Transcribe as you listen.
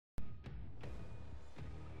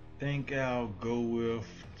think I'll go with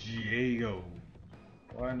JAGO.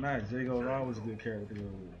 Why not? JAGO is always a good character to go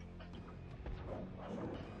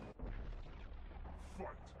with.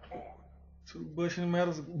 Two bushing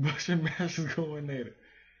matches going at it.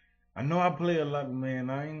 I know I play a lot, but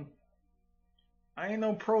man, I ain't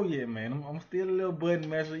no pro yet, man. I'm still a little button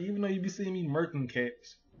masher, even though you be seeing me murking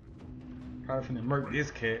cats. Probably finna murk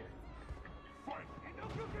this cat.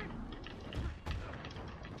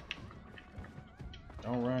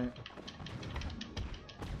 Don't run.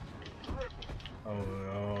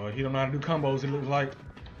 Oh, he don't know how to do combos, it looks like.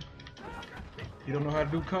 He don't know how to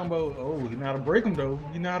do combos. Oh, he know how to break them, though.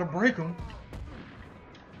 He know how to break them.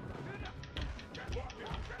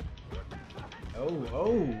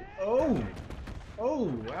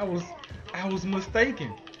 Oh, I was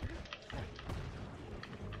mistaken.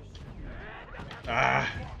 Ah.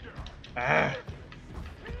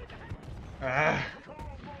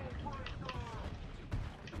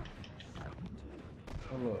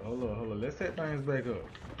 Hold up. Let's set things back up.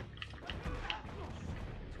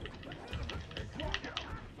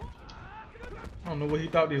 I don't know what he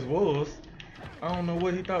thought this was.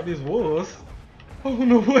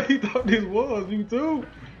 You too.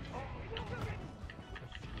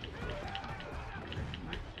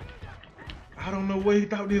 I don't know what he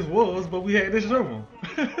thought this was, but we had to show him.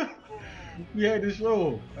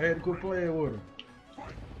 I had to quit playing with him.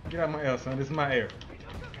 Get out my air, son. This is my air.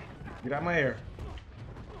 Get out my air.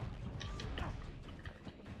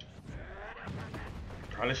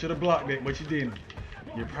 Probably should have blocked that, but you didn't.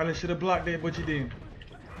 You probably should have blocked that, but you didn't.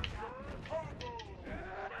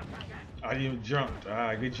 I didn't jump.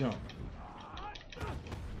 Alright, good jump.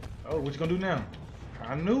 Oh, what you gonna do now?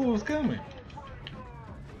 I knew it was coming.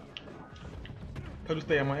 Could have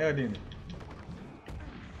stayed on my air, didn't it?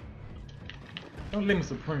 Don't let me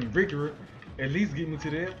supreme victory. At least get me to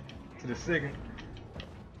the second.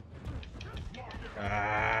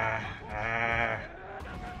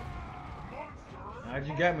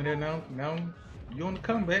 You got me there now. Now you on the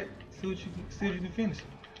comeback. See what you can finish.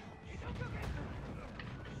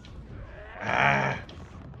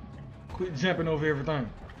 Quit jumping over everything.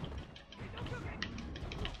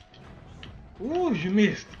 Ooh, you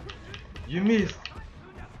missed.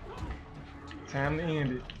 Time to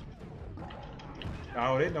end it.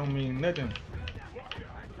 Oh, that don't mean nothing.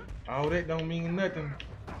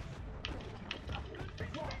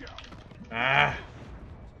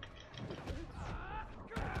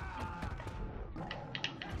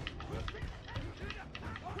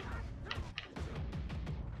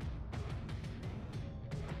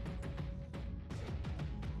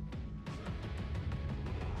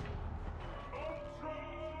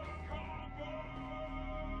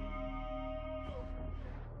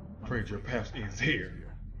 Afraid your past is here.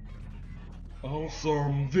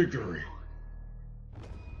 Awesome victory.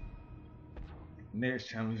 Next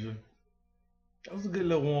challenger. That was a good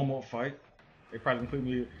little warm-up fight. They probably put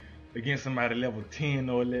me against somebody level 10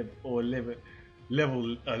 or 11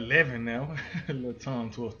 level 11 now. A little tongue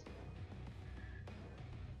twister.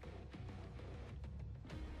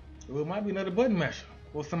 Well, it might be another button masher.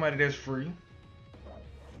 Or somebody that's free.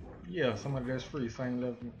 Yeah, somebody that's free. Same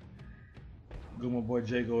level. Go my boy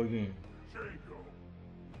JAGO again.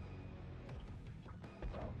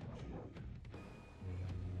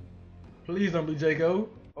 Please don't be JAGO.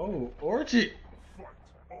 Oh, Orchid.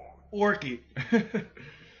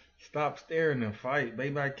 Stop staring and fight,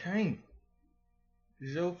 baby. I can't.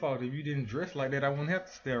 It's your fault. If you didn't dress like that, I wouldn't have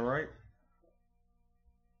to stare, right?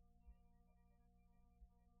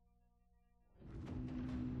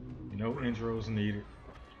 No intros needed.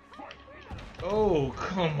 Oh,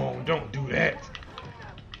 come on. Don't do that.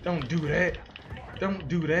 Don't do that.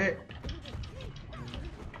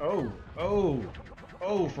 Oh,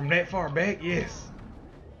 from that far back? Yes.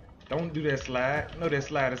 Don't do that slide. I know that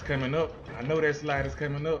slide is coming up.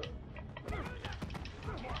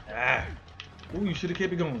 Ooh, you should have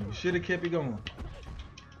kept it going.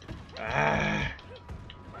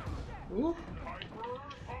 Ooh.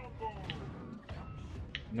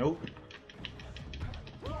 Nope.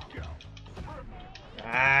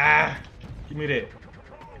 Give me that.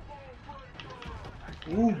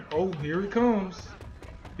 Ooh, oh, here it comes.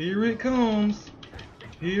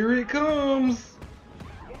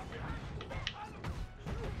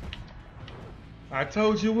 I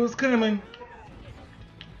told you it was coming.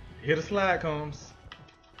 Here the slide comes.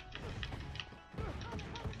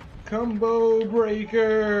 Combo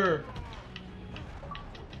breaker.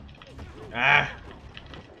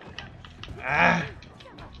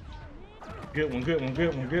 Good one.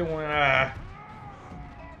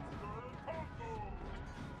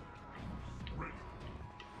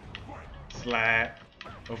 Slide.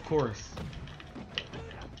 Of course.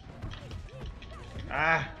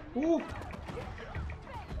 Ah. Woo.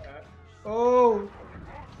 Oh.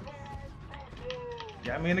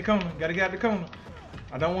 Got me in the corner. Gotta get out the corner.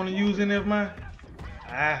 I don't want to use any of my.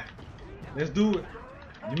 Ah. Let's do it.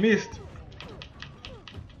 You missed.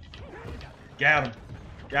 Got him.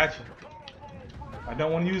 Gotcha. I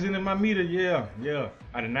don't want to use any of my meter. Yeah. Yeah.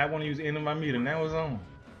 I did not want to use any of my meter. Now it's on.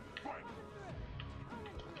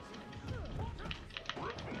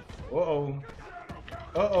 Uh-oh.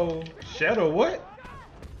 Uh-oh. Shadow what?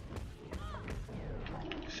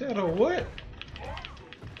 Shadow what?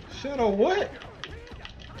 Shadow what?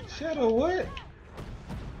 Shadow what?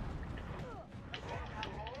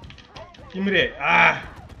 Give me that. Ah.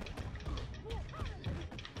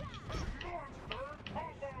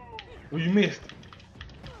 Oh, you missed.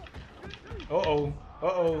 Uh-oh.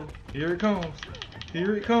 Uh-oh. Here it comes.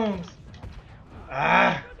 Here it comes.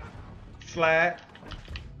 Ah. Slide.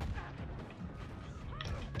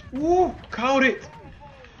 Woo! Caught it!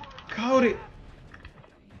 Caught it!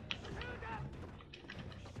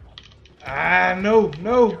 Ah, no,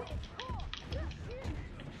 no!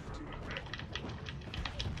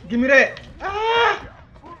 Give me that! Ah!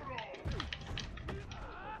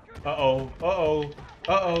 Uh-oh, uh-oh,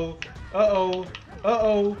 uh-oh, uh-oh,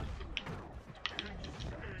 uh-oh.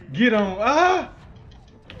 Get on! Ah!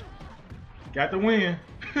 Got the win.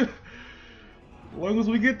 As long as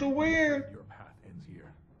we get the win.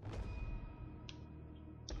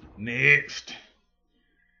 Next.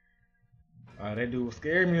 That dude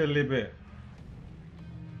scared me a little bit.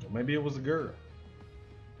 Or maybe it was a girl.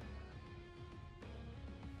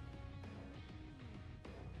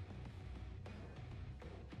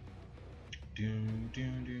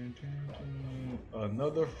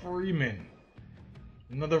 Another Freeman.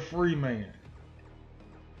 Another free man.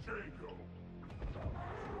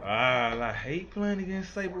 I hate playing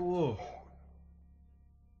against Saberwolf.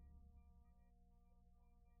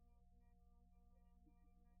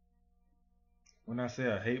 When I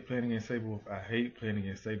say I hate playing against Saberwolf, I hate playing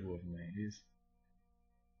against Saberwolf, man.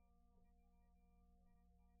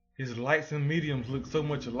 His lights and mediums look so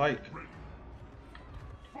much alike.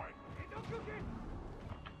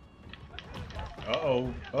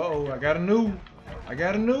 Uh-oh. Uh-oh. I got a noob. I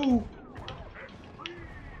got a noob.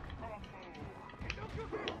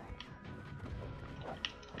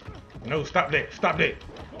 No, stop that. Stop that.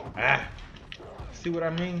 Ah. See what I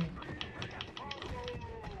mean?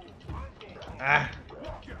 Ah.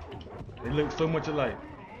 They look so much alike.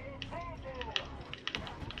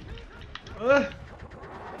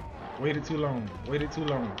 Waited too long. Waited too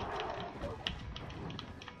long.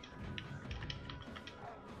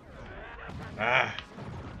 Ah.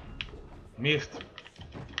 Missed.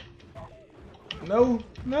 No.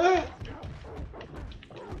 No.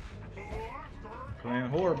 Playing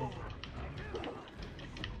horrible.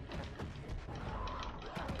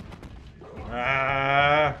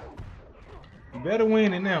 Ah. You better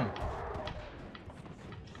win it now.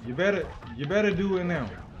 You better do it now.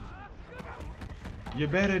 You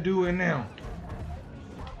better do it now.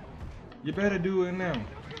 You better do it now.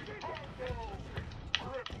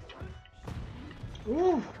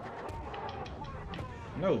 Ooh.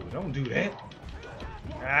 No, don't do that.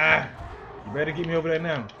 Ah. You better get me over there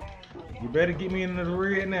now. You better get me into the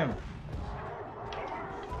red now.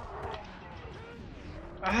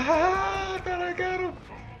 Ah, I thought I got him.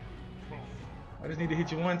 I just need to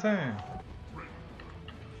hit you one time.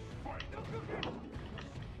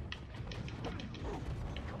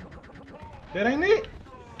 That ain't it.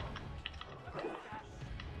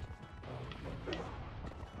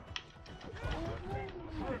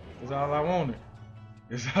 That's all I wanted.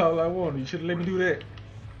 That's all I wanted. You should have let me do that.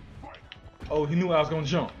 Oh, he knew I was gonna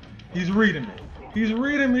jump. He's reading me. He's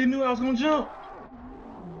reading me. He knew I was gonna jump.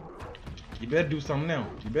 You better do something now.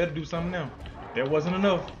 You better do something now. That wasn't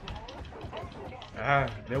enough. Ah,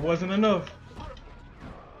 that wasn't enough.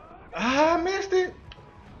 Ah, I missed it.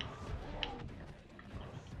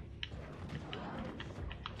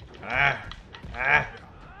 Ah, ah,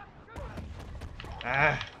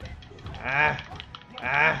 ah, ah,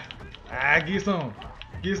 ah, ah, get some.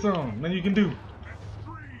 Get some. Nothing you can do.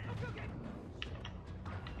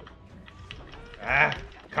 Ah,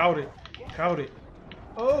 caught it. Caught it.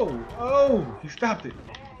 Oh, he stopped it.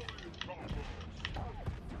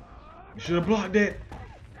 You should have blocked that.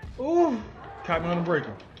 Ooh, caught me on the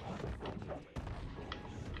breaker.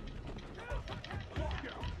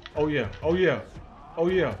 Oh yeah, oh yeah, oh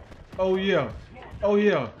yeah, oh yeah, oh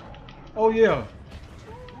yeah, oh yeah.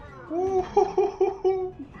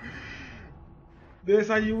 Ooh, that's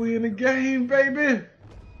how you win the game, baby.